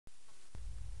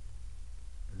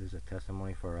This is a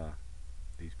testimony for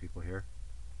these people here.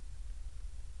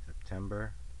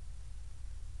 September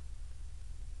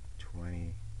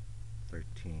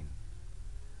 2013.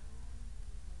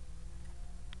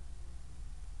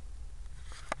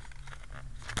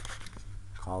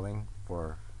 Calling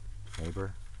for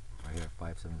neighbor right here,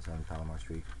 577 Palomar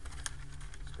Street,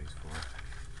 space 4,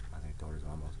 I think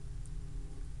Torres-Ramos,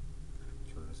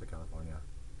 Chula Vista, California.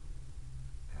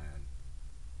 And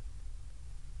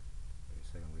maybe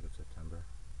second week of September,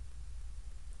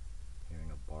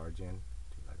 hearing a barge in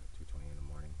to like 2:20 in the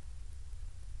morning.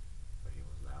 Radio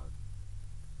was loud,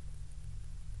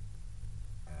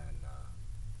 and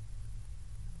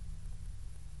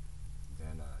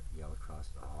then yell across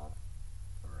the hall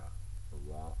or the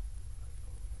wall, like,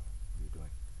 oh, what are you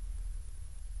doing?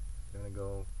 Gonna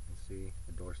go and see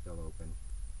the door's still open.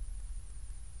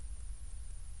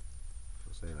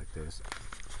 She'll say like this.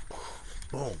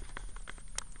 Boom!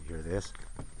 You hear this?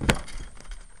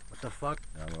 What the fuck?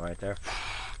 I'm right there.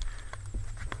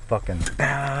 Fucking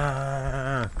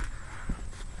bang!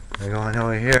 They're going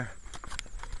over here.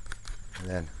 And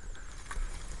then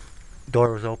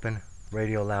door was open,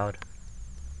 radio loud.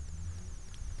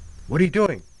 What are you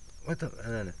doing? What the?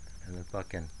 And then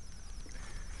fucking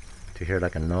to hear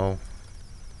like a no,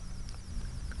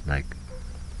 like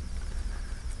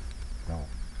no,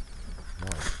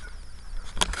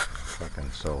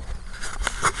 fucking so.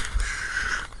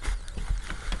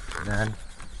 And then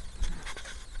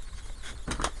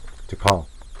to call.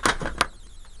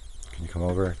 Can you come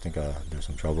over? I think there's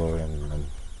some trouble, and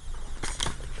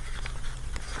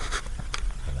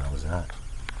that was that.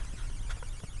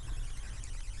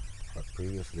 But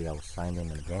previously I was signed in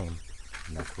the game,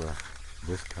 and that's where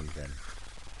this comes in.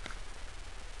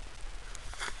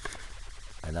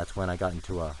 And that's when I got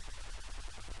into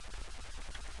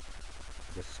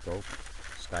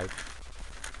Skype.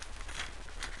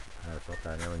 I thought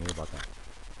that I never knew about that.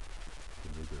 You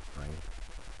can leave your frame.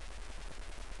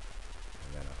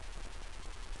 And then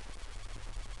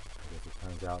I guess it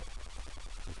turns out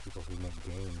these people who make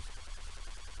games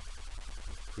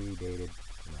predated,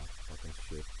 fucking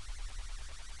shit.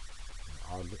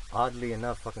 Oddly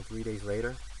enough, fucking 3 days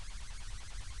later.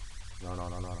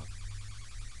 No.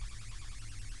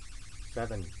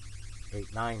 7,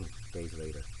 8, 9 days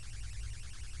later.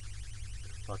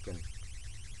 Fucking,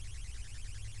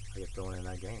 I get thrown in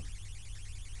that game.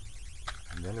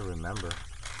 And then to remember,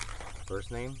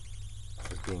 first name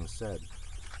was being said.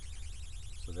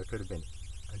 So there could have been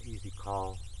an easy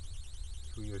call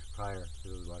 2 years prior. It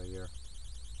was about a year,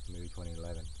 maybe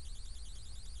 2011.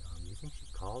 You think she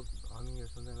called on me or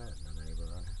something like that? Another neighbor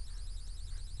around here.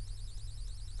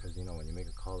 Because, when you make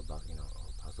a call about,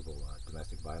 possible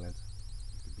domestic violence,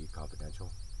 it could be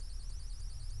confidential.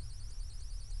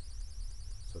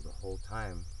 So the whole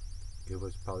time, it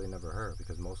was probably never her,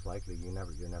 because most likely you're not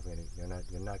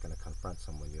gonna confront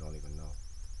someone you don't even know.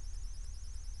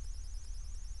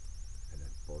 And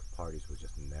then both parties would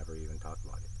just never even talk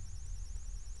about it.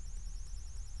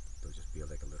 There'll just be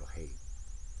like a little hate.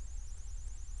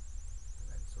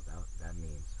 So that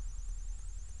means,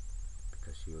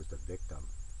 because she was the victim,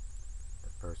 the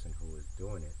person who was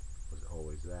doing it was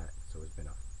always that. So it's a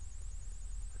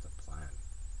plan.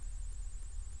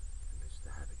 And just to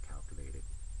have it calculated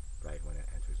right when it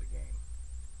enters a game,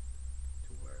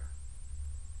 to where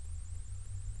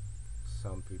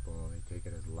some people only take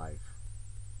it as life,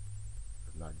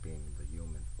 as not being the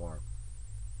human form,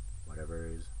 whatever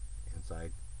is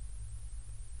inside.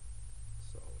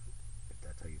 So if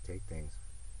that's how you take things,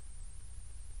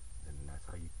 then that's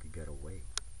how you could get away.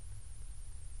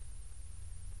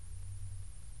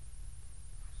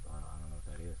 So I don't know what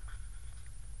that is.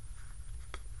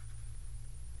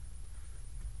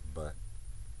 But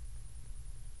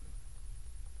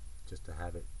just to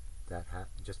have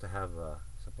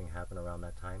something happen around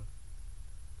that time,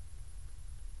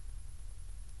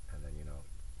 and then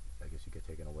I guess you get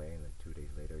taken away, and then 2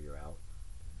 days later you're out,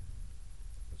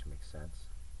 which makes sense,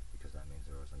 because that means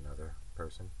there was another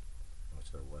person,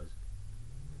 which there was.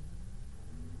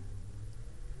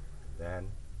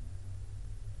 Then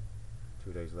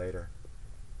 2 days later,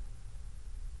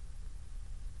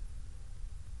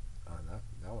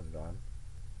 that one's gone.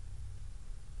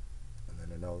 And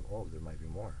then I know, there might be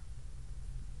more.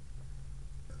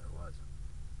 And there was.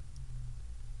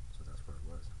 So that's where it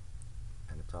was.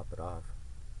 And to top it off,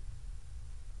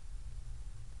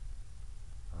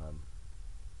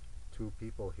 2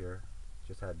 people here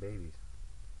just had babies.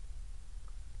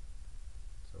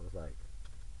 So it was like,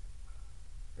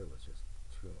 it was just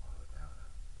too.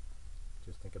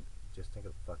 Just think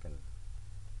of fucking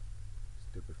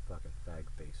stupid fucking fag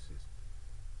faces.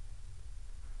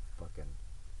 Fucking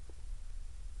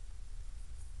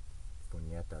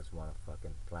nietas want a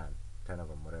fucking plan, 10 of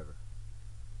them, whatever.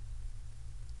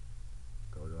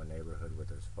 Go to a neighborhood where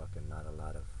there's fucking not a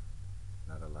lot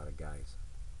of guys.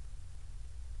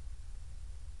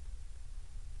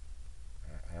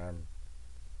 And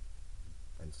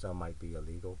some might be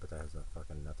illegal, but that has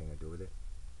fucking nothing to do with it.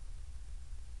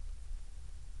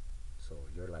 So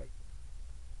you're like,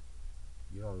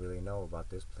 you don't really know about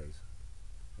this place.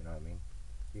 You know what I mean?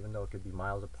 Even though it could be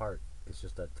miles apart, it's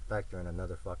just that the fact you're in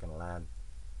another fucking land,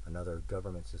 another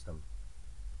government system,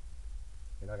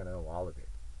 you're not gonna know all of it.